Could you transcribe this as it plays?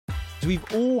So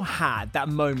we've all had that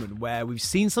moment where we've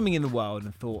seen something in the world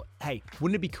and thought, hey,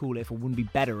 wouldn't it be cool if, or wouldn't it be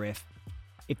better if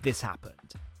this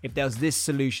happened? If there was this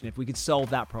solution, if we could solve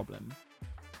that problem.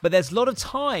 But there's a lot of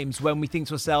times when we think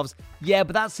to ourselves, yeah,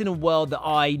 but that's in a world that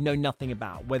I know nothing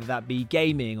about, whether that be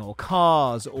gaming or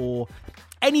cars or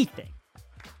anything.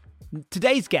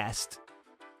 Today's guest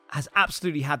has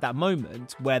absolutely had that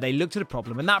moment where they looked at a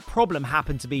problem, and that problem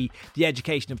happened to be the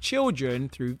education of children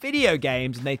through video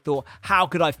games, and they thought, how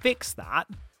could I fix that?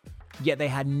 Yet they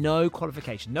had no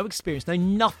qualification, no experience, no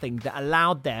nothing that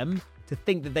allowed them to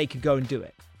think that they could go and do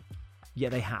it.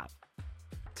 Yet they have.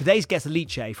 Today's guest,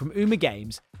 Alice from Uma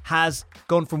Games, has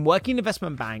gone from working in an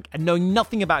investment bank and knowing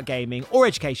nothing about gaming or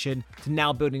education to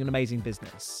now building an amazing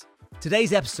business.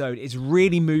 Today's episode is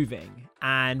really moving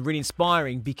and really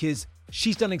inspiring because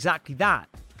she's done exactly that.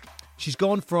 She's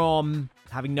gone from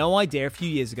having no idea a few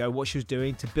years ago what she was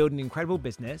doing to building an incredible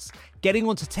business, getting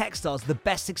onto Techstars, the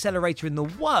best accelerator in the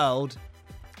world,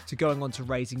 to going on to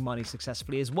raising money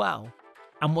successfully as well.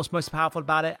 And what's most powerful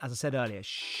about it, as I said earlier,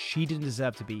 she didn't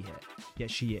deserve to be here,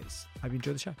 yet she is. Hope you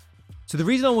enjoy the show. So the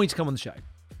reason I want you to come on the show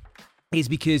is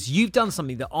because you've done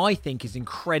something that I think is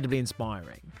incredibly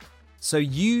inspiring. So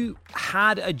you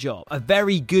had a job, a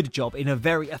very good job in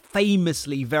a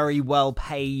famously very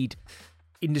well-paid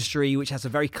industry, which has a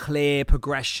very clear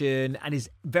progression and is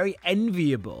very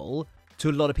enviable to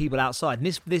a lot of people outside.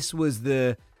 And this was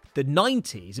the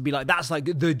 90s. It'd be like, that's like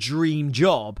the dream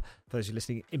job. For those who are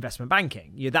listening, investment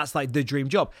banking. Yeah, that's like the dream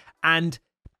job. And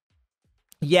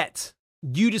yet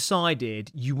you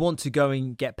decided you want to go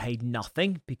and get paid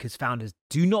nothing, because founders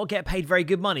do not get paid very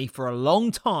good money for a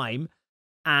long time.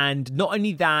 And not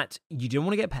only that, you didn't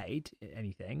want to get paid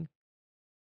anything.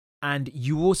 And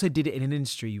you also did it in an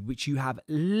industry which you have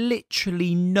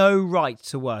literally no right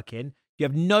to work in. You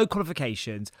have no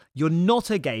qualifications. You're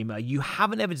not a gamer. You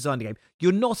haven't ever designed a game.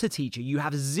 You're not a teacher. You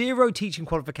have zero teaching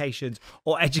qualifications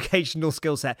or educational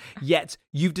skill set. Yet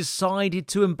you've decided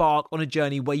to embark on a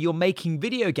journey where you're making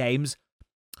video games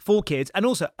for kids. And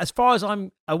also, as far as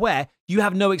I'm aware, you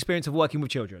have no experience of working with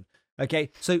children. Okay,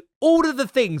 so all of the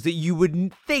things that you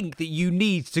would think that you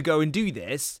need to go and do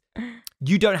this,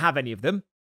 you don't have any of them.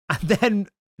 And then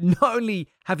not only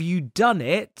have you done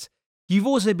it, you've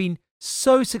also been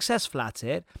so successful at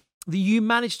it that you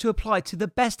managed to apply to the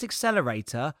best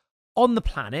accelerator on the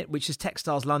planet, which is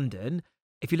Techstars London.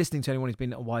 If you're listening to anyone who's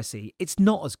been at YC, it's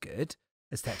not as good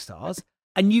as Techstars.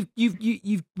 And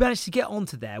you've managed to get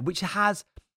onto there, which has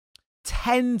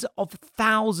tens of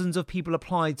thousands of people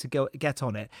applied to get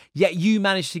on it, yet you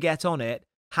managed to get on it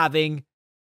having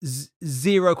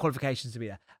zero qualifications to be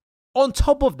there. On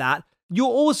top of that, you're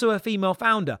also a female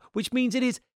founder, which means it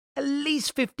is at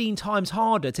least 15 times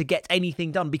harder to get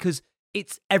anything done, because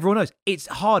everyone knows it's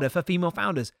harder for female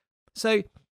founders. So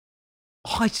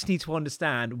I just need to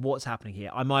understand what's happening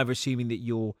here. I'm either assuming that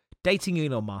you're dating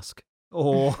Elon Musk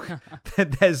or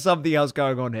that there's something else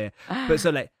going on here. But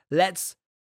so let's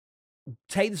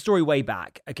take the story way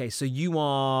back. Okay, so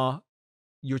you're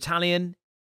Italian.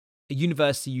 At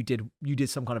university, you did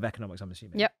some kind of economics, I'm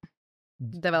assuming. Yep.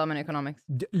 Development economics.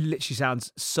 Literally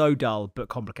sounds so dull but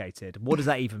complicated. What does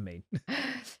that even mean?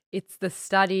 It's the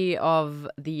study of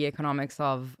the economics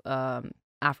of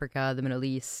Africa, the Middle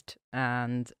East,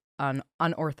 and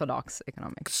unorthodox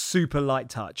economics. Super light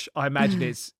touch. I imagine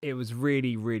it was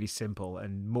really, really simple,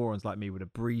 and morons like me would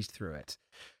have breezed through it.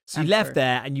 So you left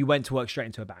there and you went to work straight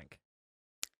into a bank.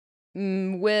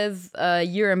 With a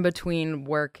year in between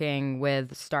working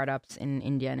with startups in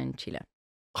India and in Chile.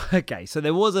 Okay, so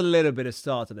there was a little bit of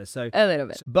startup there. So a little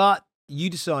bit. But you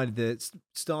decided that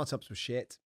startups were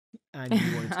shit and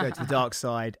you wanted to go to the dark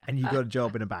side, and you got a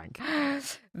job in a bank.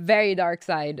 Very dark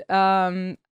side.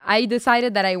 I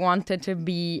decided that I wanted to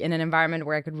be in an environment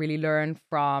where I could really learn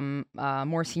from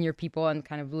more senior people and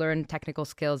kind of learn technical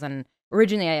skills. And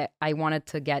originally, I wanted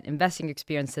to get investing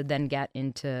experience to then get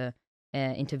into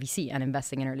VC and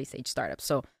investing in early stage startups.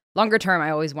 So longer term,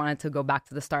 I always wanted to go back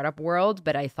to the startup world,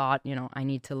 but I thought, I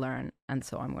need to learn. And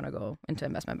so I'm going to go into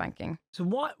investment banking. So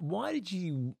why did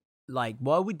you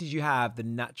have the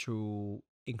natural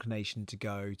inclination to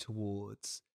go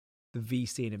towards the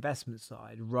VC and investment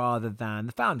side rather than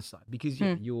the founder side? Because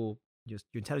you're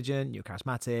intelligent, you're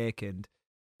charismatic, and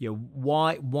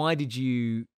why did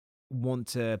you want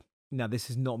to? Now, this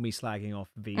is not me slagging off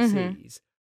VCs,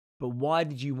 but why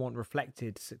did you want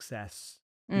reflected success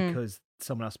because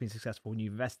someone else has been successful and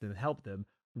you've invested and helped them,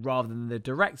 rather than the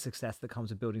direct success that comes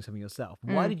with building something yourself?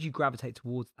 Why did you gravitate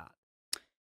towards that?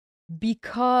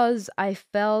 Because I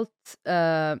felt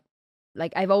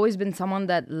like I've always been someone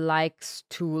that likes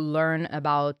to learn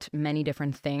about many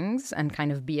different things and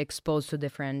kind of be exposed to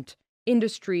different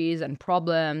industries and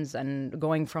problems, and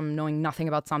going from knowing nothing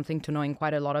about something to knowing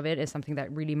quite a lot of it is something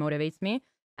that really motivates me.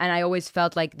 And I always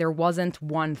felt like there wasn't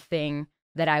one thing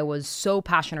that I was so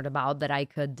passionate about that I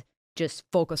could just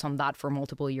focus on that for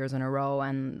multiple years in a row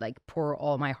and like pour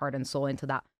all my heart and soul into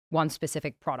that one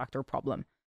specific product or problem.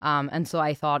 And so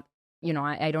I thought,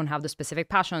 I don't have the specific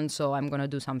passion, so I'm going to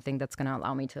do something that's going to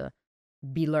allow me to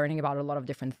be learning about a lot of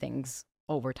different things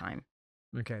over time.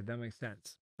 Okay, that makes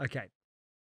sense. Okay.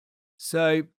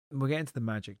 So we're getting to the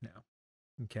magic now.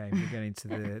 Okay, we're getting to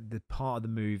the part of the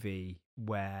movie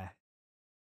where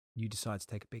you decide to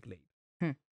take a big leap.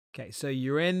 Okay, so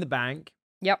you're in the bank.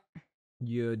 Yep.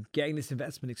 You're getting this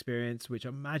investment experience, which I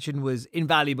imagine was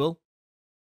invaluable.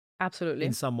 Absolutely.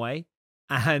 In some way.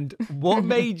 And what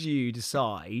made you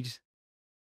decide,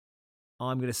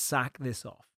 I'm going to sack this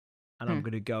off and I'm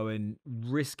going to go and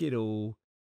risk it all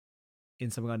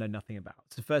in something I know nothing about?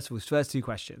 So first of all, first two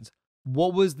questions.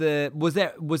 What was there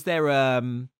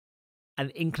an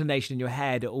inclination in your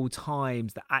head at all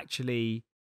times that actually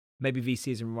maybe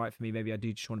VC isn't right for me, maybe I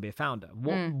do just want to be a founder?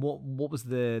 What was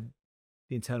the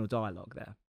internal dialogue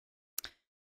there?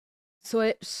 So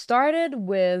it started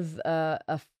with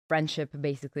a friendship,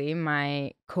 basically.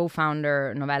 My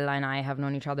co-founder, Novella, and I have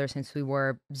known each other since we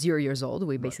were 0 years old.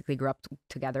 We basically grew up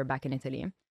together back in Italy.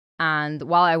 And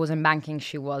while I was in banking,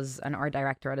 she was an art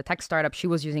director at a tech startup. She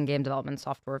was using game development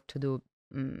software to do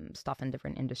stuff in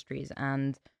different industries.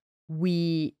 And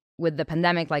we, with the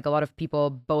pandemic, like a lot of people,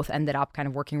 both ended up kind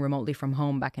of working remotely from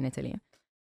home back in Italy.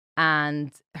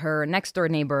 And her next door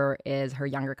neighbor is her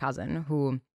younger cousin,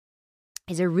 who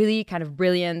is a really kind of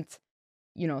brilliant,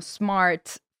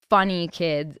 smart, funny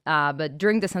kid. But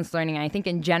during distance learning, I think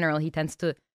in general, he tends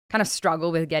to kind of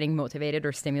struggle with getting motivated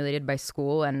or stimulated by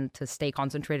school and to stay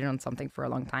concentrated on something for a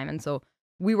long time. And so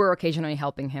we were occasionally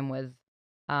helping him with,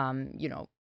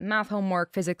 math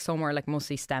homework, physics homework, like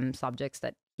mostly STEM subjects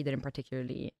that he didn't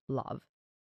particularly love.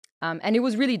 And it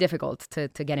was really difficult to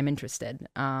get him interested.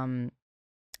 And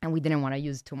we didn't want to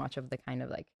use too much of the kind of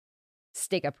like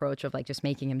stick approach of like just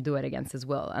making him do it against his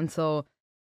will. And so,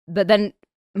 but then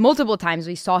multiple times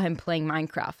we saw him playing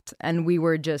Minecraft and we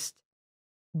were just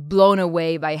blown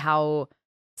away by how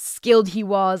skilled he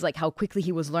was, like how quickly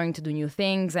he was learning to do new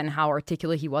things and how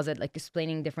articulate he was at like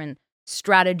explaining different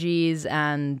strategies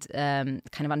and kind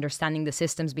of understanding the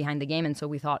systems behind the game. And so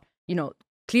we thought,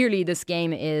 clearly this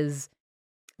game is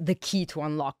the key to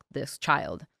unlock this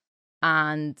child.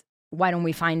 And why don't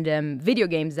we find him video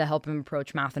games that help him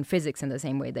approach math and physics in the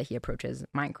same way that he approaches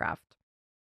Minecraft?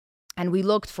 And we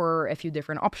looked for a few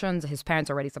different options. His parents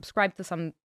already subscribed to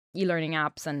some e-learning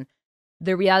apps. And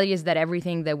the reality is that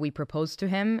everything that we proposed to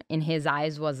him in his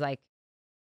eyes was like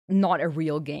not a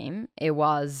real game. It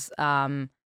was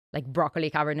like broccoli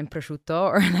covered in prosciutto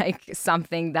or like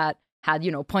something that had,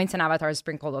 points and avatars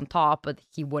sprinkled on top, but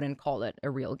he wouldn't call it a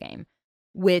real game,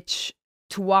 which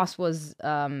to us was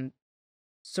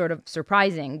sort of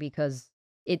surprising because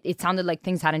it sounded like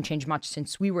things hadn't changed much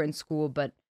since we were in school,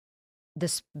 but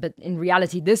in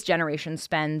reality, this generation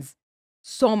spends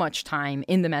so much time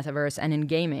in the metaverse and in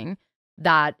gaming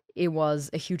that it was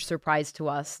a huge surprise to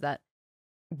us that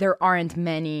there aren't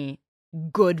many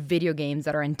good video games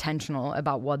that are intentional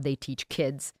about what they teach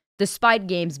kids, despite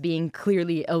games being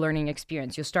clearly a learning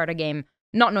experience. You start a game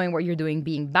not knowing what you're doing,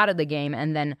 being bad at the game,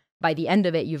 and then by the end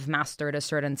of it, you've mastered a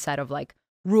certain set of like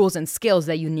rules and skills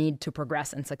that you need to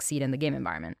progress and succeed in the game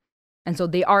environment. And so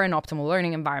they are an optimal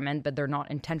learning environment, but they're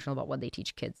not intentional about what they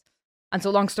teach kids. And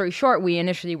so long story short, we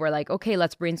initially were like, okay,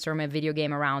 let's brainstorm a video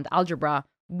game around algebra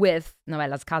with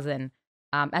Novella's cousin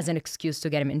as an excuse to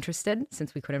get him interested,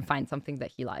 since we couldn't find something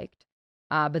that he liked.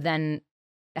 But then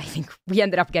I think we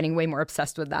ended up getting way more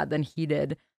obsessed with that than he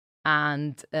did.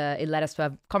 And it led us to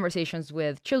have conversations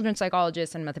with children's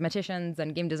psychologists and mathematicians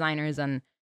and game designers, and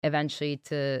eventually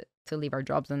to leave our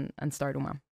jobs and start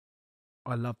Uma.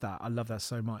 I love that. I love that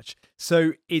so much.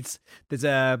 So there's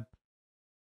a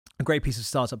great piece of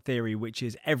startup theory, which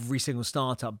is every single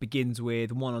startup begins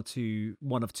with one of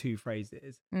two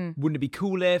phrases. Wouldn't it be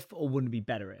cool if, or wouldn't it be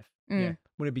better if? Yeah.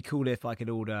 Wouldn't it be cool if I could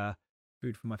order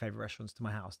food from my favorite restaurants to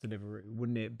my house, Deliveroo?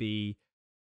 Wouldn't it be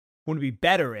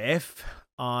better if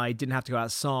I didn't have to go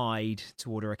outside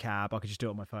to order a cab? I could just do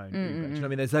it on my phone. Do you know what I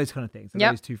mean? There's those kind of things.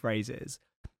 Those two phrases.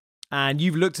 And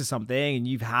you've looked at something and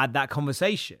you've had that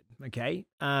conversation. Okay.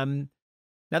 Now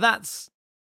that's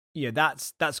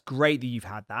great that you've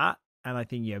had that. And I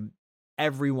think,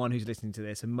 everyone who's listening to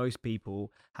this and most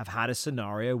people have had a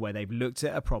scenario where they've looked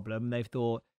at a problem and they've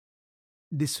thought,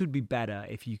 this would be better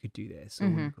if you could do this.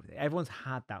 Or everyone's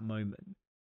had that moment.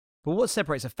 But what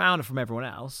separates a founder from everyone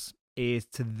else is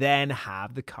to then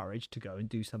have the courage to go and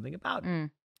do something about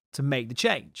it. to make the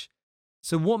change.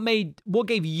 So what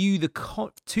gave you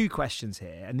the two questions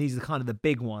here, and these are kind of the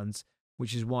big ones,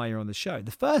 which is why you're on the show.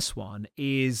 The first one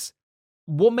is,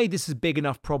 what made this a big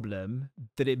enough problem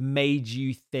that it made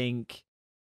you think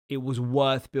it was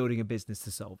worth building a business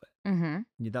to solve it? Mm-hmm.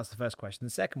 Yeah, that's the first question.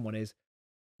 The second one is,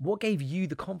 what gave you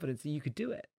the confidence that you could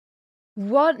do it?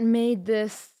 What made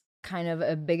this kind of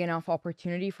a big enough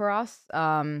opportunity for us?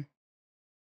 I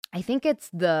think it's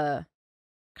the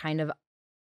kind of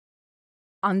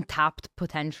untapped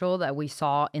potential that we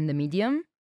saw in the medium.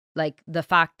 Like the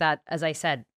fact that, as I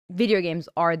said, video games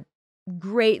are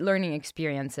great learning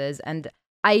experiences. And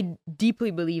I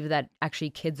deeply believe that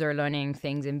actually kids are learning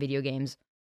things in video games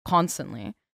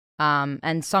constantly.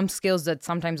 And some skills that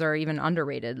sometimes are even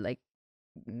underrated, like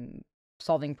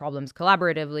solving problems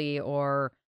collaboratively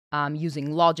or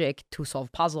using logic to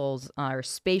solve puzzles or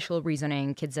spatial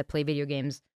reasoning. Kids that play video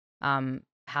games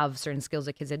have certain skills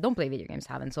that kids that don't play video games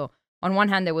have. And so on one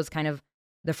hand, there was kind of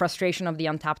the frustration of the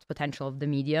untapped potential of the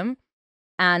medium,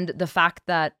 and the fact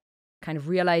that kind of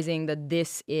realizing that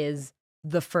this is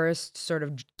the first sort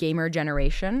of gamer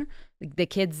generation. The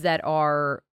kids that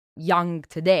are young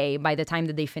today, by the time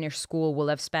that they finish school, will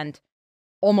have spent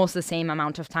almost the same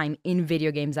amount of time in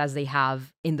video games as they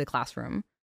have in the classroom.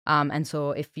 And so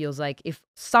it feels like if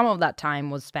some of that time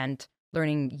was spent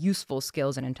learning useful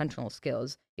skills and intentional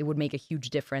skills, it would make a huge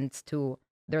difference to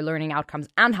their learning outcomes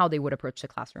and how they would approach the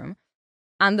classroom.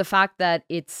 And the fact that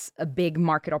it's a big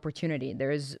market opportunity.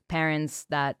 There's parents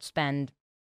that spend,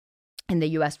 in the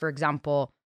US, for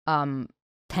example, $10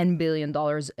 billion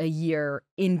a year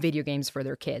in video games for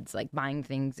their kids, like buying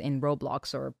things in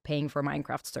Roblox or paying for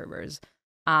Minecraft servers.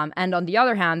 And on the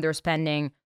other hand, they're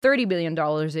spending $30 billion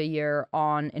a year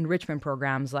on enrichment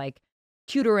programs like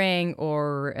tutoring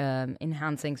or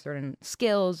enhancing certain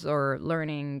skills or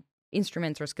learning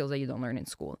instruments or skills that you don't learn in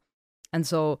school. And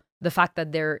so the fact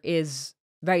that there is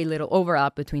very little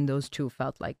overlap between those two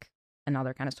felt like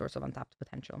another kind of source of untapped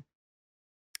potential.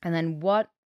 And then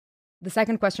the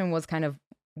second question was kind of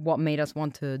what made us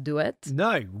want to do it.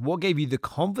 No, what gave you the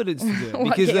confidence to do it?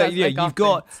 Because you've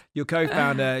got your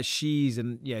co-founder, she's a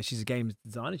games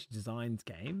designer. She designs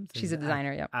games. She's a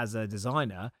designer, yeah. As a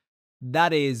designer,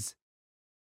 that is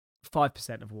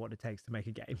 5% of what it takes to make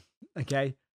a game.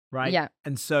 Okay? Right? Yeah.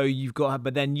 And so you've got her,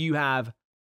 but then you have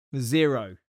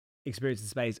zero experience in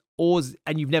space,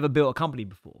 and you've never built a company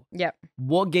before. Yeah.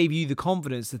 What gave you the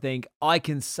confidence to think, I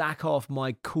can sack off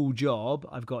my cool job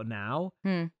I've got now,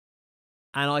 and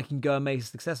I can go and make a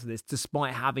success of this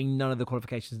despite having none of the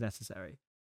qualifications necessary?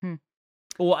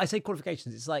 Or I say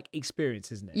qualifications, it's like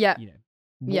experience, isn't it?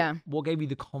 Yeah. What gave you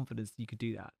the confidence that you could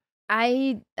do that?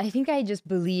 I think I just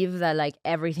believe that like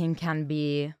everything can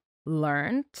be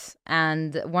learned.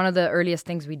 And one of the earliest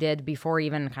things we did before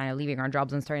even kind of leaving our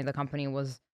jobs and starting the company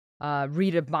was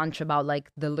read a bunch about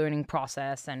like the learning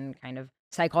process and kind of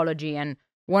psychology. And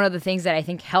one of the things that I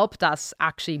think helped us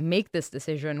actually make this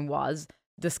decision was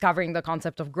discovering the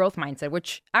concept of growth mindset,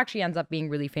 which actually ends up being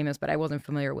really famous, but I wasn't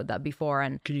familiar with that before.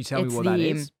 And can you tell me what that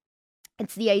is?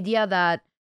 It's the idea that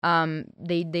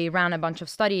they ran a bunch of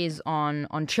studies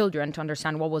on children to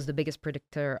understand what was the biggest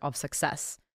predictor of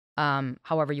success.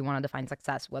 However you want to define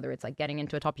success, whether it's like getting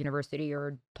into a top university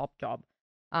or top job.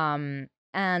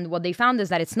 And what they found is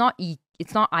that it's not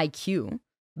IQ,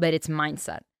 but it's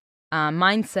mindset.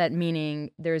 Mindset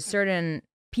meaning there's certain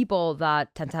people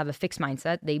that tend to have a fixed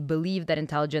mindset. They believe that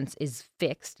intelligence is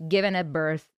fixed, given at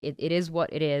birth. It is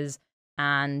what it is,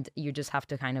 and you just have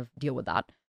to kind of deal with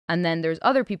that. And then there's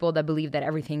other people that believe that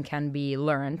everything can be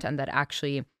learned, and that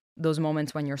actually those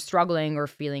moments when you're struggling or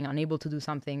feeling unable to do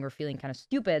something or feeling kind of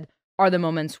stupid are the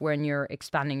moments when you're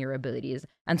expanding your abilities.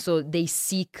 And so they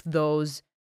seek those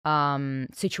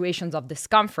situations of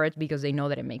discomfort because they know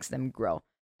that it makes them grow.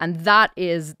 And that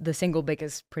is the single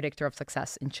biggest predictor of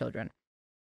success in children.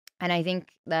 And I think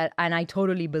that, and I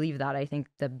totally believe that. I think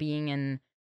that being in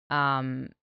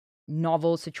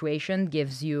novel situation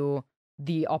gives you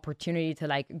the opportunity to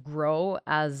like grow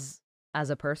as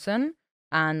a person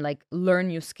and like learn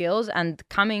new skills. And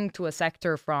coming to a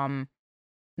sector from,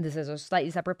 this is a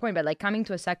slightly separate point, but like coming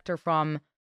to a sector from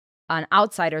an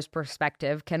outsider's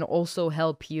perspective can also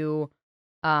help you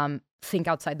think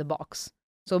outside the box.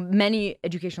 So many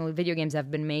educational video games have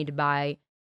been made by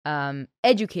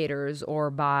educators or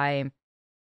by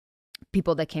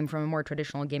people that came from a more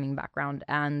traditional gaming background.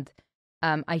 And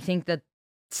I think that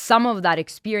some of that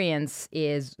experience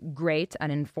is great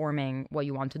and informing what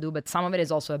you want to do, but some of it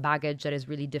is also a baggage that is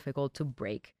really difficult to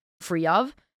break free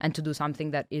of and to do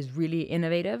something that is really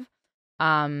innovative.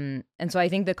 And so I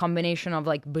think the combination of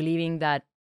like believing that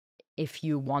if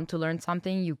you want to learn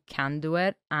something, you can do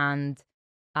it, and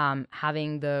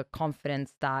having the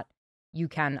confidence that you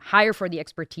can hire for the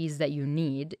expertise that you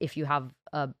need if you have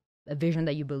a vision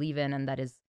that you believe in and that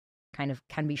is kind of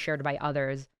can be shared by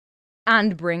others,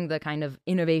 and bring the kind of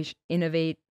innovative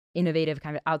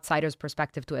kind of outsider's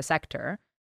perspective to a sector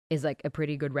is like a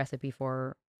pretty good recipe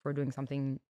for doing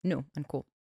something new and cool.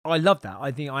 I love that.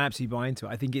 I think I absolutely buy into it.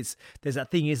 I think there's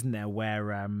that thing, isn't there,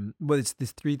 where there's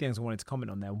three things I wanted to comment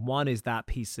on there. One is that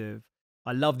piece of,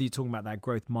 I love that you're talking about that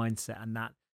growth mindset and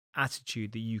that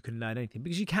attitude that you can learn anything,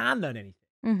 because you can learn anything.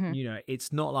 Mm-hmm. You know,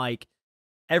 it's not like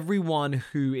everyone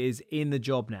who is in the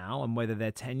job now, and whether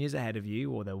they're 10 years ahead of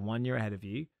you or they're 1 year ahead of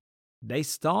you, they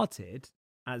started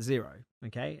at zero,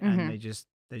 okay? Mm-hmm. And they just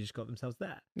got themselves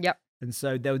there. Yep. And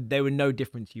so they were no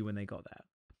different to you when they got there.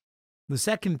 The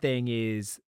second thing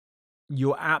is,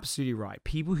 you're absolutely right.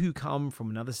 People who come from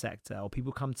another sector or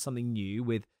people come to something new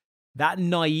with that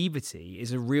naivety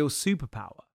is a real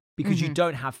superpower, because you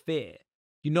don't have fear.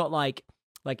 You're not like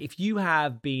if you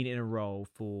have been in a role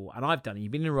for, and I've done it,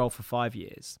 you've been in a role for 5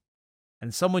 years,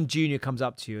 and someone junior comes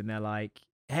up to you and they're like,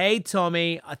 "Hey,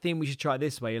 Tommy, I think we should try it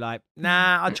this way." You're like,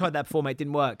 "Nah, I tried that before, mate. It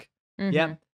didn't work." Mm-hmm.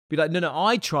 Yeah. Be like, no,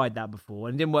 I tried that before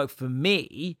and it didn't work for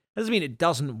me. Doesn't mean it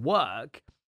doesn't work.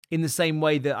 In the same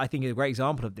way that I think a great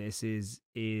example of this is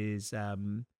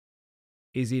Elon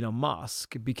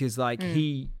Musk, because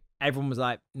everyone was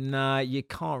like, "Nah, you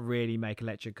can't really make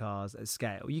electric cars at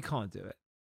scale. You can't do it."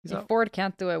 He's If like, Ford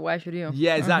can't do it, why should you?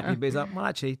 yeah, exactly. But he's like, "Well,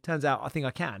 actually, turns out I think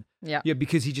I can." Yeah. Yeah,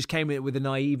 because he just came in with a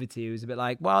naivety. It was a bit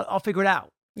like, "Well, I'll figure it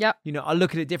out." Yep. You know, I'll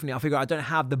look at it differently. I'll figure out I don't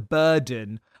have the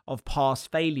burden of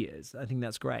past failures. I think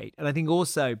that's great. And I think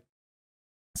also,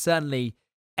 certainly,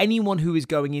 anyone who is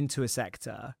going into a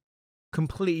sector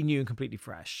completely new and completely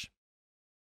fresh,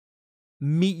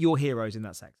 meet your heroes in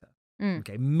that sector.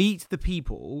 Okay, meet the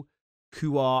people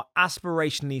who are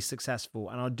aspirationally successful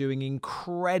and are doing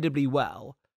incredibly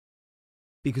well,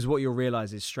 because what you'll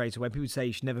realize is straight away, when people say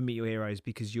you should never meet your heroes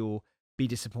because you'll be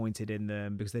disappointed in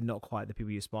them because they're not quite the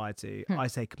people you aspire to. I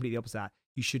say completely opposite.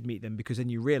 You should meet them, because then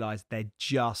you realize they're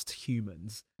just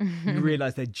humans. You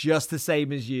realize they're just the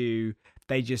same as you.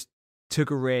 They just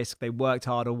took a risk, they worked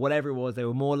hard, or whatever it was, they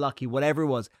were more lucky, whatever it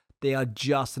was, they are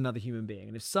just another human being.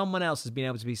 And if someone else has been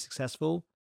able to be successful,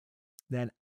 then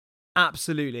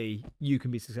absolutely you can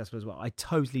be successful as well. I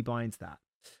totally buy into that.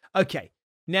 Okay,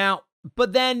 now,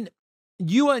 but then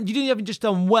you didn't even just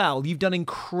done well, you've done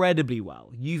incredibly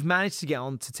well. You've managed to get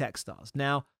on to Techstars.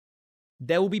 Now,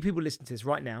 there will be people listening to this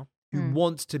right now who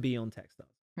want to be on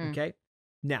Techstars, okay?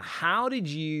 Now, how did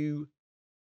you,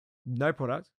 no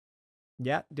product,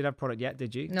 yeah, didn't have product yet,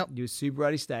 did you? Nope. You were super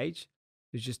early stage.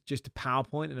 It was just a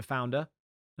PowerPoint and a founder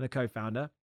and a co-founder.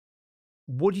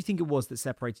 What do you think it was that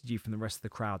separated you from the rest of the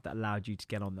crowd that allowed you to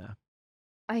get on there?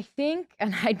 I think,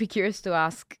 and I'd be curious to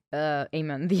ask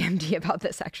Eamon, the MD, about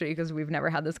this actually, because we've never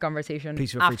had this conversation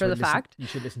after the fact. You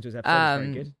should listen to his episode. It's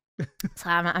very good. So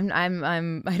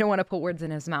I don't want to put words in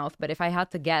his mouth, but if I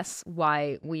had to guess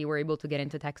why we were able to get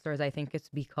into Techstars, I think it's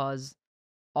because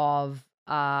of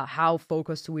how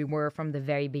focused we were from the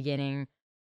very beginning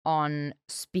on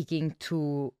speaking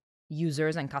to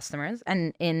users and customers.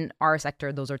 And in our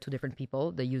sector, those are two different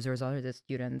people. The users are the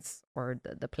students or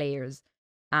the players,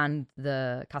 and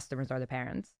the customers are the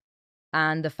parents.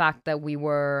 And the fact that we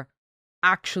were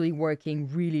actually working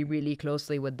really, really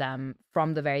closely with them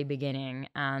from the very beginning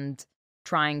and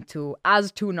trying to,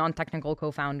 as two non-technical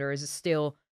co-founders,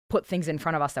 still put things in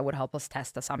front of us that would help us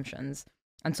test assumptions.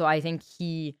 And so I think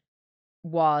he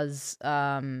was,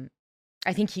 I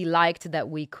think he liked that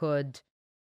we could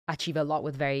achieve a lot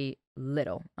with very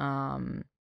little, and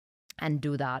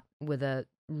do that with a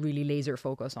really laser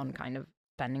focus on kind of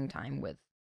spending time with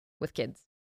kids.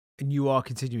 And you are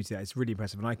continuing to do that. It's really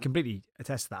impressive, and I completely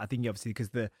attest to that. I think obviously because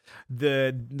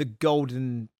the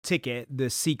golden ticket, the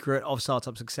secret of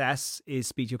startup success is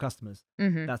speak to your customers.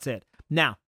 Mm-hmm. That's it.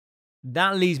 Now,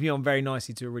 that leads me on very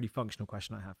nicely to a really functional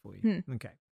question I have for you.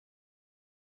 Okay.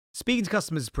 Speaking to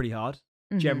customers is pretty hard,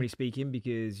 generally speaking,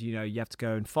 because, you know, you have to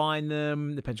go and find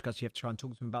them. The potential customer, you have to try and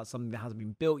talk to them about something that hasn't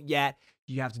been built yet.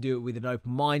 You have to do it with an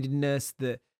open-mindedness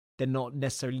that they're not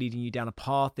necessarily leading you down a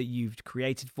path that you've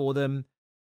created for them.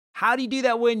 How do you do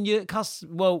that when your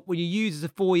users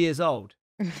are 4 years old?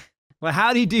 Well,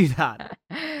 how do you do that?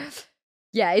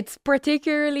 Yeah, it's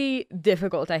particularly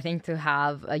difficult, I think, to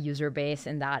have a user base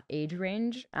in that age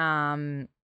range,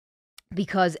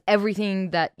 because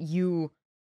everything that you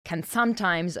can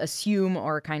sometimes assume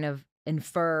or kind of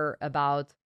infer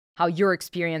about how your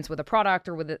experience with a product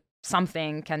or with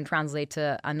something can translate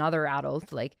to another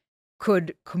adult, like,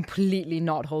 could completely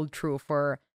not hold true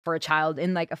for a child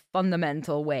in like a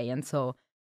fundamental way. And so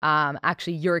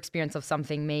actually your experience of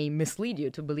something may mislead you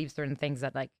to believe certain things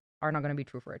that like are not going to be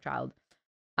true for a child.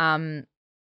 And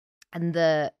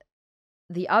the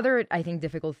other, I think,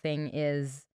 difficult thing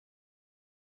is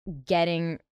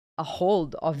getting a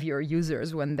hold of your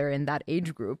users when they're in that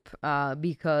age group,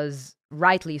 because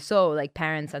rightly so, like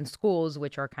parents and schools,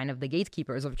 which are kind of the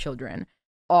gatekeepers of children,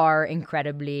 are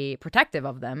incredibly protective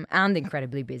of them and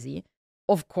incredibly busy,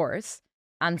 of course.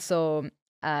 And so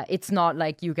it's not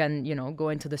like you can, go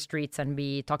into the streets and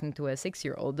be talking to a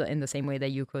 6-year-old in the same way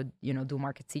that you could, do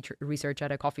market research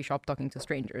at a coffee shop talking to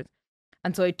strangers.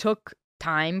 And so it took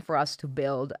time for us to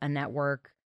build a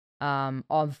network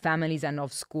of families and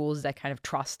of schools that kind of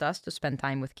trust us to spend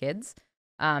time with kids.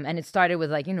 And it started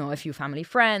with like, a few family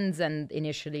friends. And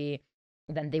initially,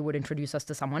 then they would introduce us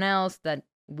to someone else, that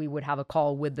we would have a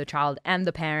call with the child and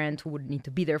the parent who would need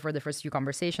to be there for the first few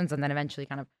conversations, and then eventually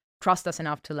kind of trust us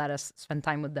enough to let us spend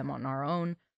time with them on our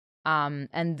own.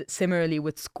 And similarly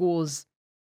with schools,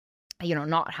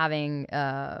 not having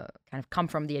kind of come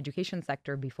from the education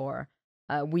sector before,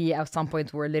 we at some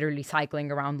point were literally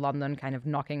cycling around London, kind of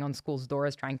knocking on schools'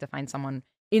 doors, trying to find someone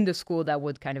in the school that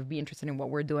would kind of be interested in what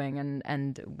we're doing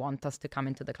and want us to come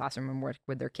into the classroom and work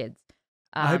with their kids.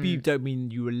 I hope you don't mean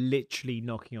you were literally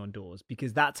knocking on doors,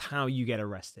 because that's how you get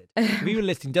arrested. If you were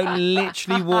listening, don't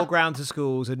literally walk around to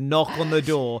schools and knock on the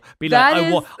door. Be like,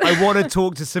 I want to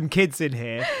talk to some kids in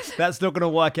here. That's not going to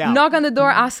work out. Knock on the door,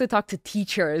 ask to talk to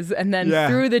teachers, and then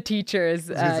through the teachers,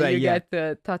 get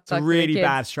to talk to the kids. It's a really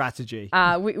bad strategy.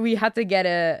 We had to get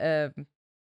a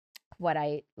what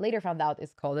I later found out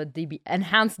is called a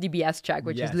enhanced DBS check,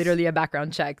 which is literally a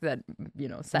background check that,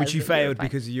 says which you failed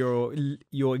because of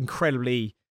your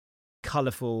incredibly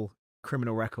colourful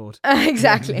criminal record.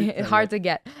 Exactly. Hard to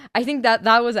get. I think that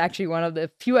was actually one of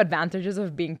the few advantages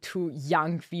of being two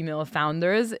young female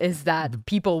founders, is that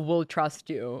people will trust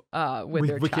you with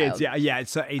their child. Kids. Yeah.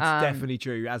 It's definitely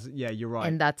true. You're right.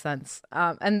 In that sense.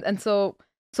 And so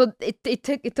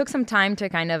it took some time to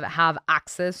kind of have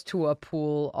access to a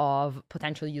pool of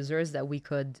potential users that we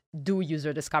could do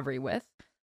user discovery with,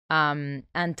 and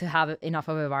to have enough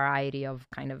of a variety of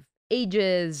kind of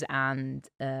ages and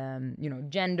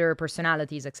gender,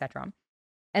 personalities, etc.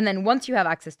 And then once you have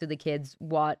access to the kids,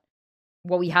 what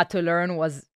we had to learn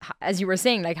was, as you were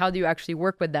saying, like, how do you actually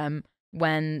work with them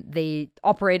when they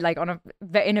operate like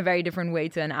in a very different way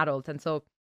to an adult? And so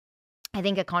I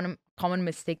think a common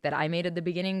mistake that I made at the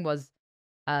beginning was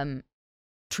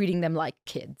treating them like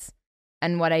kids.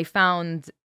 And what I found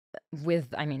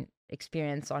with,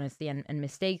 experience, honestly, and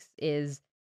mistakes, is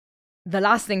the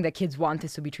last thing that kids want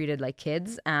is to be treated like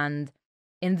kids. And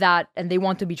they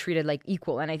want to be treated like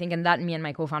equal. And I think in that, me and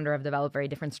my co-founder have developed very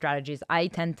different strategies. I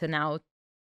tend to now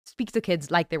speak to kids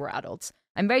like they were adults.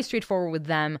 I'm very straightforward with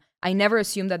them. I never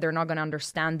assume that they're not going to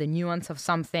understand the nuance of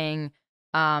something.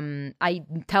 I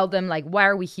tell them, like, why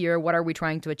are we here? What are we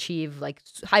trying to achieve? Like,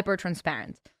 hyper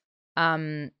transparent.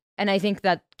 And I think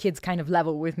that kids kind of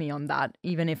level with me on that,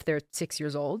 even if they're 6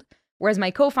 years old. Whereas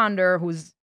my co-founder,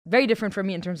 who's very different from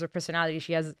me in terms of personality,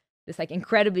 she has this like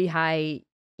incredibly high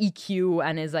EQ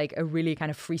and is like a really kind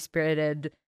of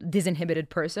free-spirited, disinhibited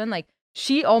person. Like,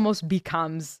 she almost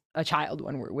becomes a child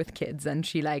when we're with kids, and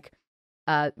she like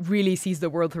really sees the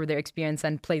world through their experience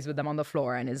and plays with them on the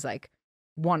floor and is like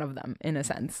one of them in a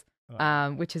sense,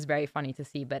 which is very funny to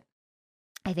see. But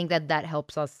I think that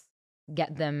helps us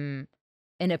get them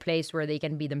in a place where they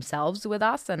can be themselves with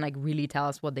us and like really tell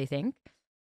us what they think.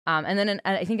 And then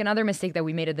I think another mistake that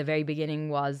we made at the very beginning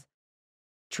was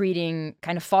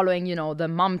following, the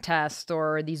mom test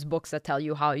or these books that tell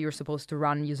you how you're supposed to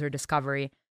run user discovery.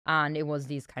 And it was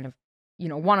these kind of,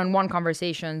 one-on-one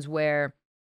conversations where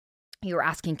you're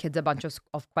asking kids a bunch of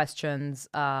questions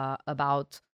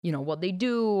about, what they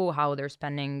do, how they're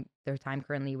spending their time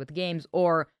currently with games,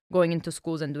 or going into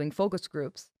schools and doing focus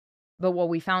groups. But what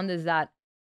we found is that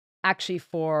actually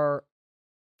for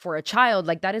a child,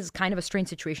 like, that is kind of a strange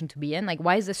situation to be in. Like,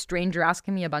 why is a stranger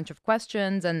asking me a bunch of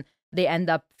questions? And they end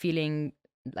up feeling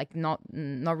like not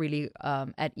really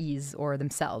at ease or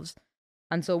themselves.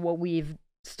 And so what we've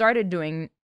started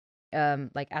doing,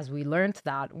 as we learned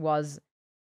that, was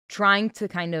trying to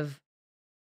kind of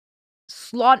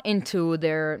slot into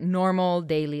their normal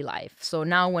daily life. So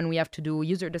now when we have to do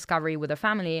user discovery with a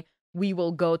family, we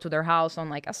will go to their house on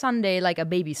like a Sunday, like a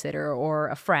babysitter or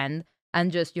a friend, and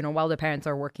just, while the parents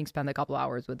are working, spend a couple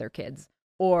hours with their kids.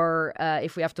 Or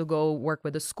if we have to go work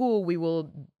with a school, we will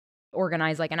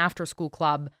organize like an after school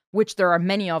club, which there are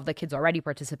many of the kids already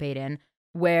participate in,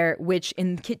 which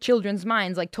in children's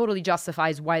minds like totally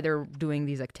justifies why they're doing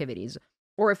these activities.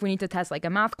 Or if we need to test like a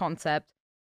math concept,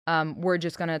 we're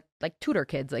just gonna like tutor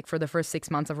kids. Like for the first 6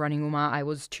 months of running Uma, I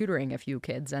was tutoring a few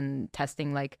kids and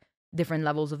testing like different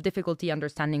levels of difficulty,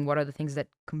 understanding what are the things that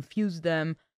confuse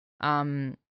them.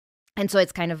 And so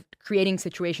it's kind of creating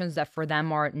situations that for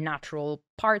them are natural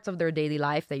parts of their daily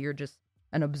life that you're just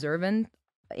an observant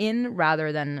in,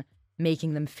 rather than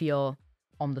making them feel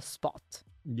on the spot.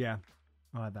 Yeah,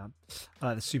 I like that.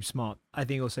 That's super smart. I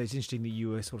think also it's interesting that you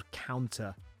were sort of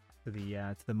counter to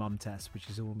the mum test, which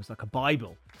is almost like a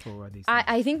Bible for these things.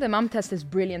 I think the mum test is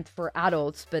brilliant for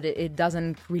adults, but it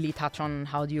doesn't really touch on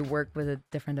how do you work with a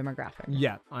different demographic.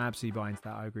 Yeah, I absolutely buy into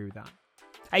that. I agree with that.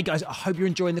 Hey guys, I hope you're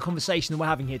enjoying the conversation that we're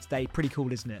having here today. Pretty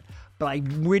cool, isn't it? But I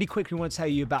really quickly want to tell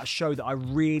you about a show that I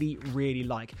really, really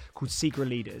like called Secret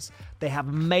Leaders. They have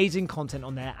amazing content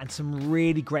on there and some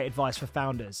really great advice for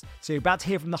founders. So you're about to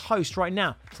hear from the host right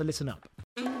now, so listen up.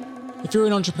 If you're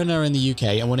an entrepreneur in the UK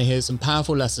and want to hear some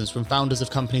powerful lessons from founders of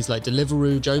companies like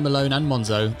Deliveroo, Joe Malone and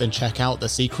Monzo, then check out the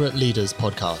Secret Leaders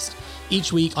podcast.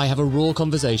 Each week, I have a raw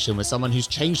conversation with someone who's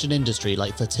changed an industry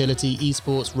like fertility,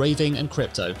 esports, raving, and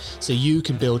crypto, so you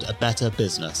can build a better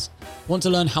business. Want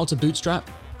to learn how to bootstrap,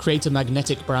 create a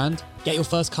magnetic brand, get your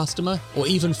first customer, or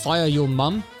even fire your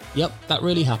mum? Yep, that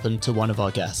really happened to one of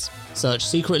our guests. Search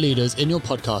Secret Leaders in your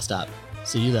podcast app.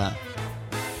 See you there.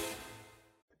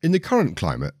 In the current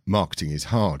climate, marketing is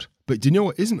hard. But do you know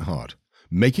what isn't hard?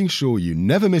 Making sure you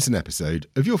never miss an episode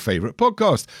of your favourite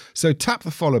podcast. So tap the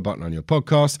follow button on your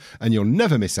podcast and you'll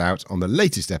never miss out on the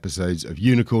latest episodes of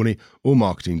Unicorny or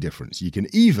Marketing Difference. You can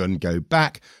even go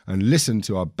back and listen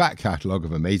to our back catalogue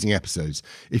of amazing episodes.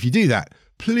 If you do that,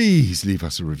 please leave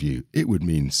us a review. It would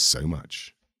mean so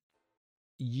much.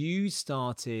 You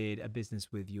started a business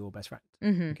with your best friend,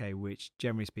 okay, which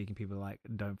generally speaking, people are like,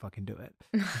 don't fucking do it.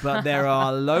 But there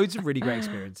are loads of really great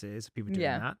experiences of people doing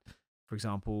that. For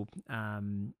example,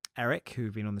 Eric,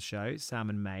 who've been on the show, Sam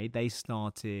and May, they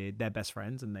started, they're best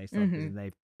friends and they started, and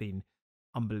they've been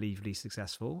unbelievably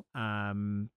successful.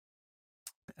 My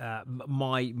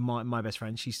best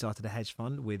friend, she started a hedge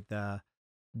fund with her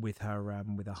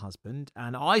husband,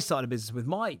 and I started a business with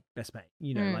my best mate.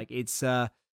 You know, like it's a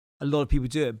lot of people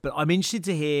do it, but I'm interested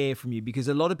to hear from you because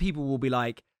a lot of people will be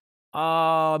like,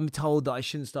 "Oh, I'm told that I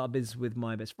shouldn't start a business with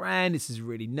my best friend. This is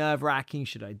really nerve-wracking.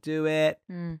 Should I do it?"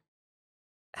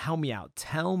 Help me out.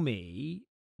 Tell me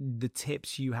the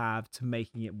tips you have to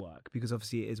making it work, because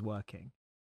obviously it is working.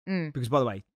 Because by the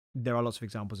way, there are lots of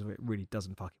examples of it really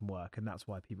doesn't fucking work, and that's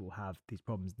why people have these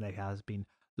problems. There has been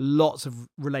lots of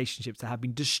relationships that have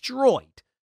been destroyed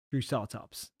through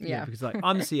startups. Yeah. Because like,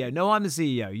 I'm the CEO. No, I'm the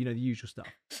CEO. You know, the usual stuff.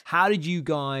 How do you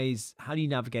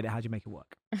navigate it? How do you make it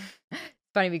work?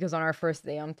 Funny because on our first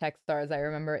day on Techstars, I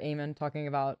remember Eamon talking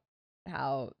about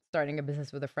how starting a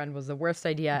business with a friend was the worst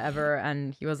idea ever,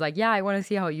 and he was like, "Yeah, I want to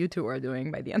see how you two are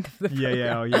doing by the end of the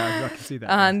program." I can see that.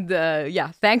 And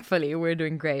thankfully we're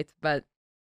doing great, but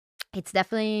it's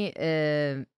definitely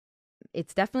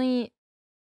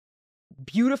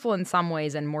beautiful in some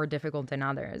ways and more difficult in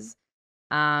others.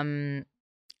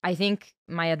 I think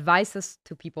my advice is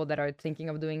to people that are thinking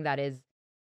of doing that is,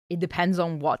 it depends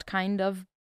on what kind of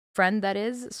friend that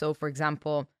is. So, for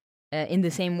example, in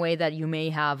the same way that you may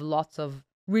have lots of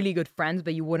really good friends,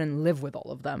 but you wouldn't live with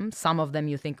all of them. Some of them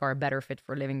you think are a better fit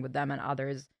for living with them, and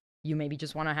others you maybe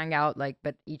just want to hang out, like,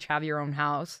 but each have your own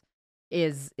house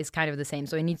is kind of the same.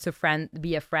 So it needs to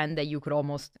be a friend that you could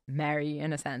almost marry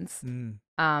in a sense.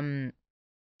 And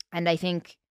I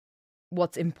think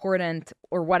what's important,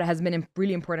 or what has been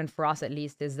really important for us at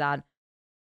least, is that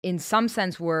in some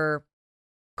sense we're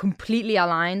completely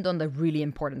aligned on the really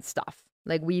important stuff.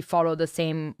 Like we follow the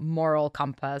same moral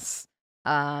compass.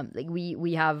 Like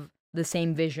we have the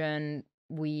same vision.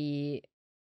 We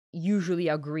usually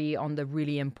agree on the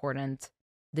really important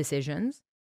decisions,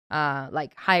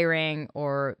 like hiring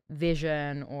or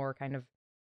vision or kind of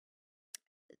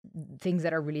things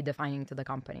that are really defining to the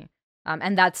company.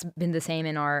 And that's been the same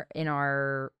in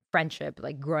our friendship.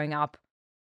 Like growing up,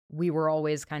 we were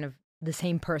always kind of the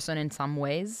same person in some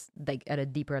ways, like at a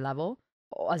deeper level,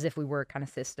 as if we were kind of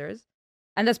sisters.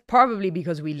 And that's probably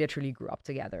because we literally grew up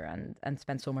together and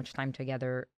spent so much time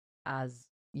together as,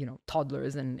 you know,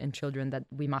 toddlers and children, that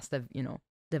we must have, you know,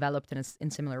 developed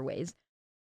in similar ways.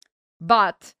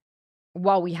 But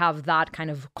while we have that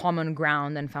kind of common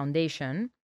ground and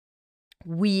foundation,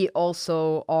 we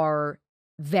also are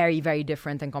very, very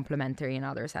different and complementary in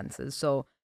other senses. So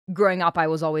growing up, I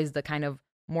was always the kind of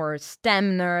more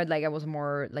STEM nerd. Like I was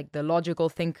more like the logical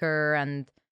thinker, and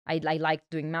I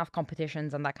liked doing math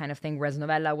competitions and that kind of thing, whereas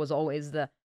Novella was always the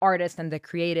artist and the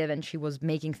creative, and she was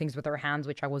making things with her hands,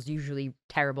 which I was usually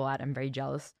terrible at. I'm very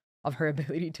jealous of her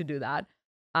ability to do that.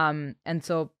 And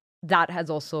so that has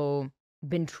also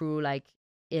been true like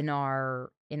in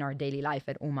our daily life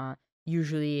at Uma.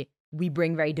 Usually we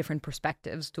bring very different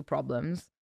perspectives to problems,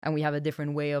 and we have a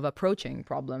different way of approaching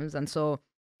problems. And so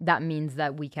that means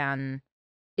that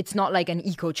it's not like an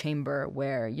echo chamber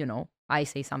where, you know, I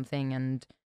say something and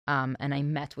I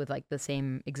met with like the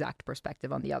same exact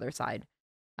perspective on the other side.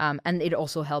 And it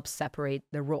also helps separate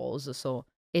the roles. So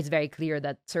it's very clear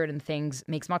that certain things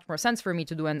makes much more sense for me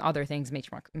to do, and other things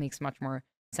makes much more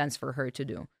sense for her to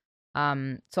do.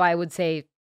 So I would say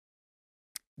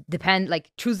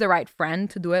choose the right friend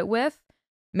to do it with.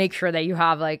 Make sure that you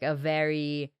have like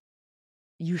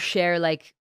you share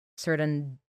like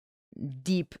certain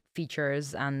deep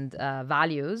features and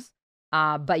values,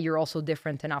 but you're also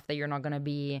different enough that you're not going to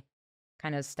be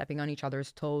kind of stepping on each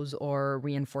other's toes or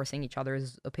reinforcing each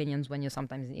other's opinions when you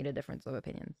sometimes need a difference of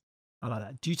opinions. I like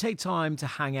that. Do you take time to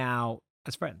hang out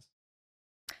as friends?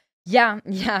 Yeah.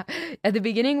 At the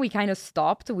beginning, we kind of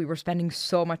stopped. We were spending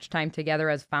so much time together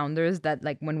as founders that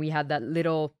like when we had that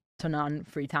little to none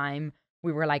free time,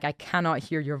 we were like, I cannot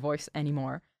hear your voice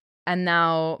anymore. And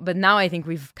now I think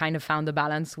we've kind of found a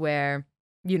balance where,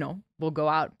 you know, we'll go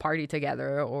out, party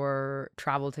together or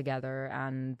travel together.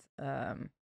 And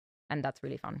that's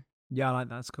really fun. Yeah, I like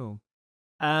that. That's cool.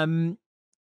 3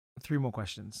 more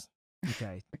questions.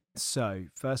 Okay. So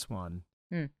first one,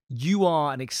 you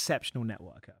are an exceptional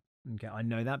networker. Okay. I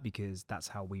know that because that's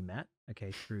how we met.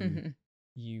 Okay. Through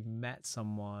you met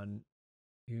someone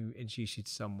who introduced you to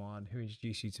someone who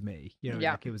introduced you to me. You know,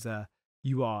 like it was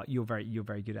you're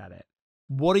very good at it.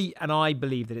 And I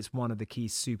believe that it's one of the key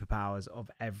superpowers of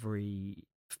every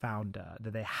founder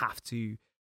that they have to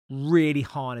really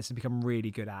harness and become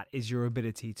really good at is your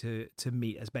ability to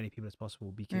meet as many people as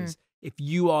possible. Because if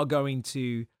you are going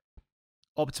to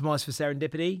optimize for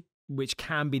serendipity, which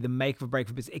can be the make or break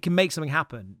of business, it can make something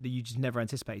happen that you just never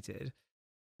anticipated.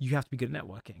 You have to be good at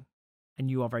networking,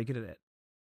 and you are very good at it.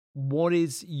 What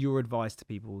is your advice to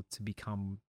people to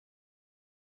become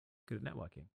good at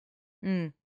networking?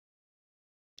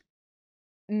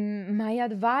 My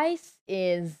advice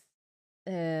is,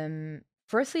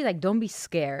 firstly, like, don't be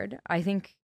scared. I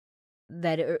think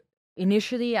that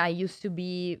initially I used to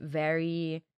be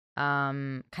very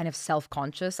kind of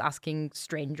self-conscious asking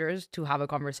strangers to have a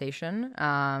conversation.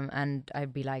 And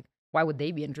I'd be like, why would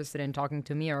they be interested in talking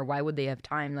to me? Or why would they have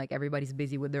time? Like, everybody's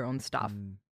busy with their own stuff.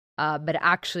 But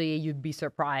actually, you'd be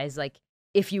surprised. Like,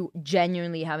 if you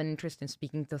genuinely have an interest in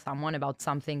speaking to someone about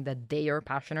something that they are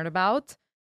passionate about,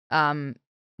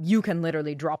 you can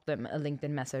literally drop them a LinkedIn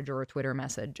message or a Twitter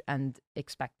message and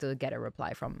expect to get a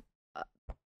reply from,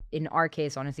 in our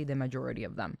case, honestly, the majority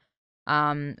of them.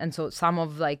 And so some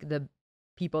of like the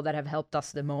people that have helped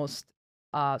us the most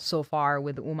so far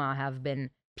with Uma have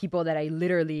been people that I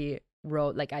literally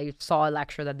wrote, like I saw a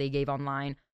lecture that they gave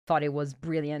online, thought it was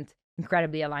brilliant,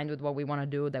 incredibly aligned with what we want to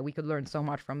do, that we could learn so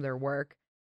much from their work,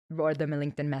 wrote them a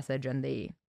LinkedIn message and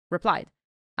they replied.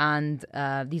 And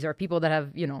these are people that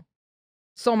have, you know,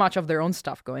 so much of their own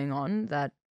stuff going on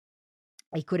that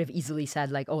I could have easily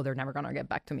said like, oh, they're never going to get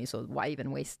back to me, so why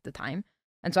even waste the time?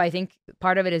 And so I think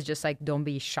part of it is just like, don't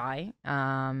be shy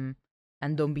and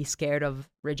don't be scared of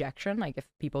rejection. Like if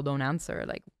people don't answer,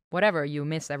 like whatever, you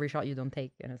miss every shot you don't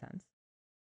take in a sense.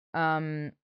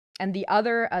 And the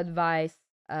other advice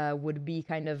would be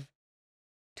kind of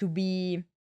to be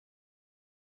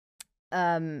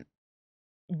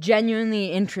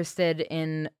genuinely interested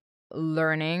in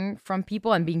learning from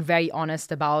people and being very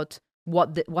honest about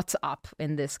what's up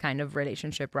in this kind of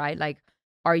relationship, right? Like,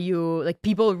 are you like,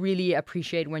 people really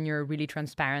appreciate when you're really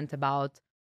transparent about,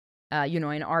 you know,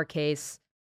 in our case,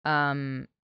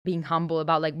 being humble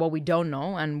about like what we don't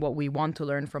know and what we want to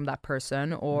learn from that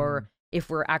person, or if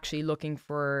we're actually looking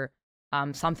for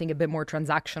something a bit more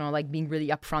transactional, like being really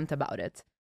upfront about it.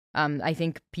 I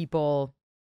think people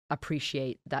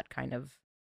appreciate that kind of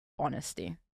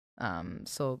honesty.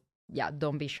 So yeah,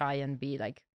 don't be shy and be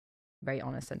like very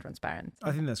honest and transparent.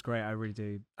 I think that's great. I really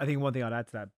do. I think one thing I'd add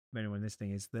to that, anyone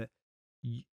listening, is that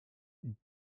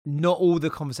not all the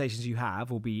conversations you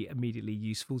have will be immediately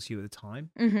useful to you at the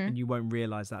time, and you won't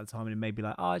realize that at the time, and it may be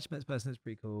like, oh, I just met this person, that's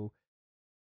pretty cool.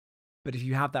 But if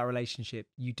you have that relationship,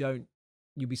 you'll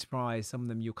be surprised. Some of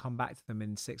them, you'll come back to them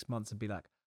in 6 months and be like,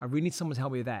 I really need someone to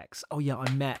help me with X. Oh yeah,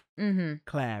 I met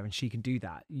Claire and she can do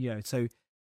that. You know, so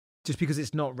just because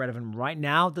it's not relevant right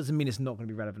now doesn't mean it's not going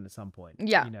to be relevant at some point.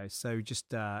 Yeah. You know, so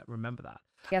just remember that.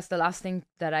 I guess the last thing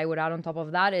that I would add on top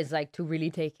of that is like to really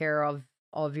take care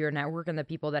of your network and the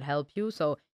people that help you.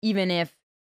 So even if,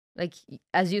 like,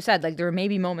 as you said, like there may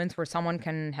be moments where someone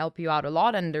can help you out a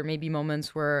lot, and there may be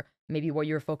moments where maybe what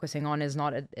you're focusing on is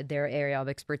not their area of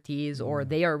expertise, or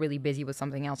they are really busy with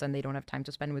something else and they don't have time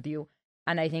to spend with you.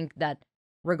 And I think that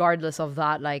regardless of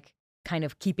that, like kind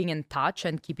of keeping in touch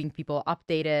and keeping people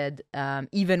updated,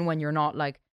 even when you're not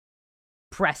like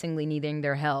pressingly needing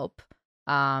their help,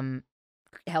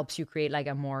 helps you create like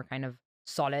a more kind of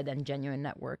solid and genuine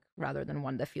network rather than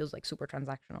one that feels like super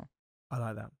transactional. I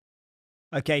like that.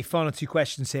 Okay, final 2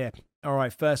 questions here. All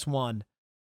right, first one.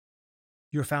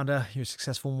 You're a founder, you're a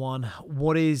successful one.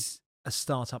 What is a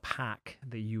startup hack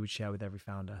that you would share with every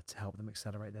founder to help them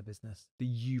accelerate their business that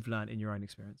you've learned in your own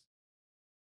experience?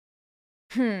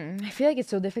 I feel like it's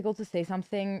so difficult to say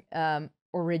something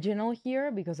original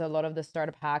here because a lot of the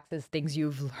startup hacks is things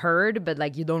you've heard, but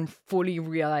like you don't fully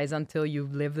realize until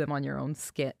you've lived them on your own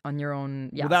skin, on your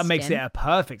own. Well, that makes it a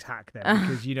perfect hack then,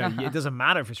 because you know it doesn't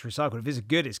matter if it's recycled. If it's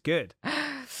good, it's good.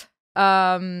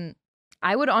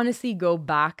 I would honestly go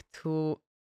back to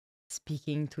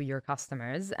speaking to your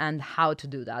customers and how to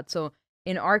do that. So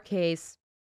in our case,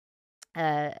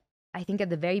 I think at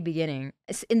the very beginning,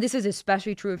 and this is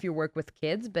especially true if you work with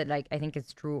kids, but like I think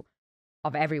it's true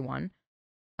of everyone,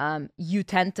 you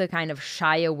tend to kind of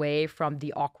shy away from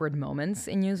the awkward moments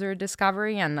in user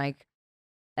discovery. And like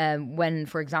when,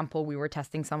 for example, we were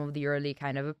testing some of the early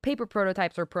kind of paper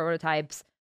prototypes or prototypes,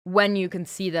 when you can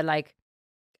see that like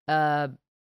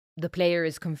the player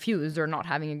is confused or not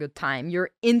having a good time, your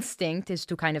instinct is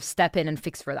to kind of step in and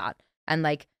fix for that and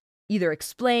like either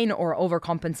explain or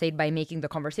overcompensate by making the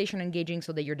conversation engaging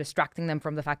so that you're distracting them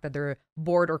from the fact that they're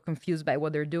bored or confused by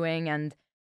what they're doing. And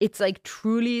it's like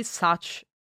truly such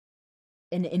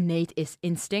an innate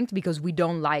instinct because we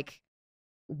don't like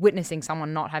witnessing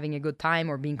someone not having a good time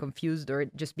or being confused or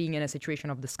just being in a situation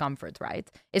of discomfort, right?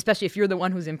 Especially if you're the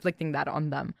one who's inflicting that on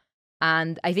them.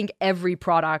 And I think every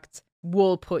product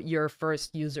will put your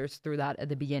first users through that at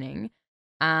the beginning.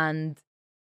 And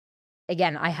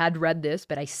again, I had read this,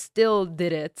 but I still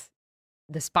did it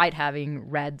despite having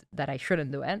read that I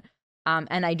shouldn't do it.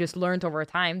 And I just learned over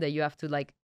time that you have to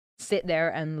like sit there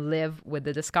and live with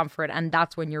the discomfort. And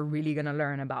that's when you're really going to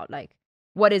learn about like,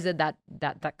 what is it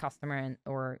that customer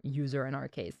or user in our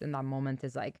case in that moment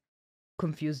is like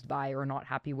confused by or not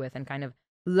happy with, and kind of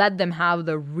let them have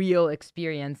the real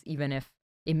experience, even if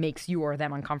it makes you or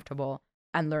them uncomfortable,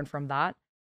 and learn from that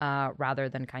rather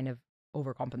than kind of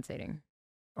overcompensating.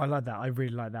 I like that. I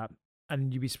really like that.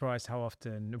 And you'd be surprised how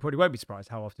often, probably won't be surprised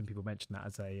how often people mention that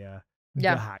as a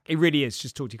the hack. It really is.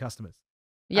 Just talk to your customers.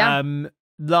 Yeah.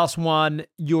 Last one,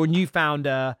 you're a new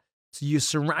founder. So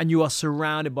you are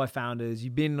surrounded by founders.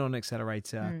 You've been on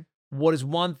Accelerator. What is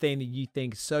one thing that you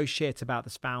think is so shit about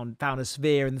this founder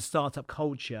sphere and the startup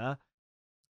culture?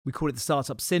 We call it the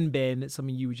startup sin bin. It's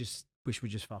something you would just wish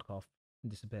would just fuck off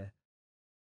and disappear.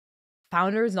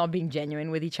 Founders not being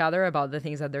genuine with each other about the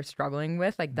things that they're struggling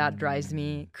with, like that drives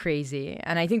me crazy.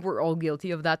 And I think we're all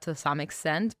guilty of that to some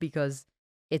extent because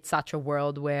it's such a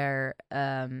world where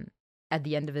at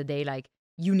the end of the day, like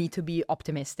you need to be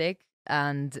optimistic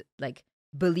and like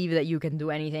believe that you can do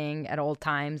anything at all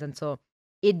times. And so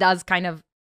it does kind of,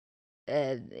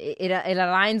 it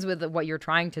aligns with what you're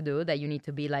trying to do, that you need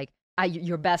to be like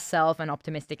your best self and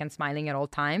optimistic and smiling at all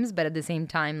times. But at the same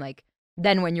time, like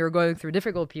then when you're going through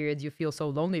difficult periods, you feel so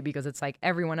lonely because it's like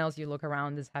everyone else you look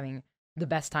around is having the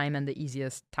best time and the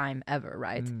easiest time ever,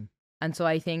 right? And so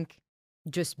I think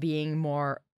just being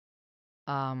more,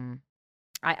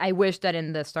 I wish that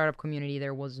in the startup community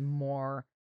there was more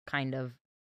kind of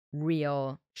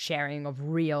real sharing of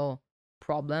real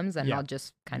problems and not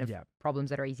just kind of problems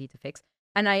that are easy to fix.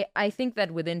 And I think that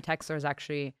within Techstars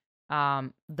actually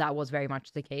that was very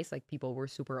much the case. Like people were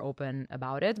super open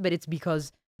about it, but it's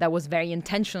because that was very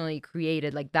intentionally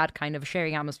created. Like that kind of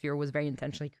sharing atmosphere was very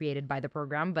intentionally created by the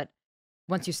program. But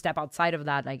once you step outside of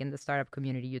that, like in the startup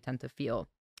community, you tend to feel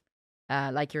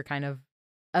like you're kind of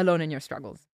alone in your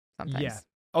struggles sometimes. Yeah.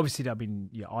 Obviously, I mean,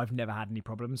 I've never had any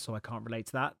problems, so I can't relate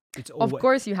to that. Of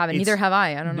course you haven't. Neither have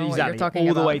I. I don't know what you're talking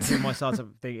about. All the way through my startup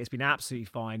thing, it's been absolutely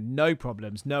fine. No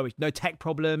problems. No tech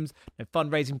problems. No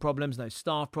fundraising problems. No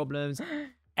staff problems.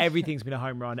 Everything's been a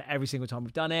home run every single time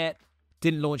we've done it.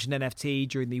 Didn't launch an NFT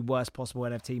during the worst possible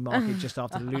NFT market just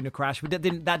after the Luna crash. That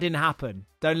didn't happen.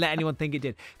 Don't let anyone think it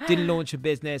did. Didn't launch a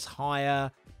business,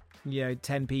 hire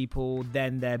 10 people,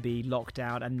 then there be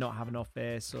lockdown and not have an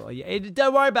office, or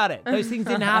don't worry about it. Those things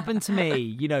didn't happen to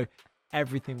me.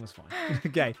 Everything was fine.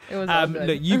 Okay. It was all good.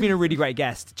 Look, you've been a really great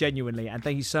guest, genuinely, and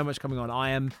thank you so much for coming on.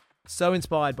 I am so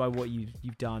inspired by what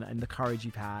you've done and the courage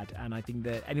you've had, and I think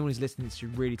that anyone who's listening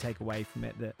should really take away from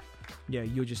it that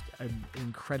you're just an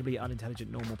incredibly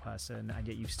unintelligent normal person, and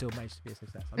yet you've still managed to be a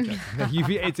success. I'm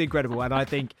joking. It's incredible, and I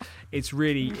think it's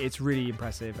really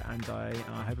impressive, and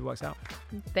I hope it works out.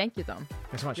 Thank you, Tom.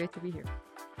 Thanks so much. Great to be here.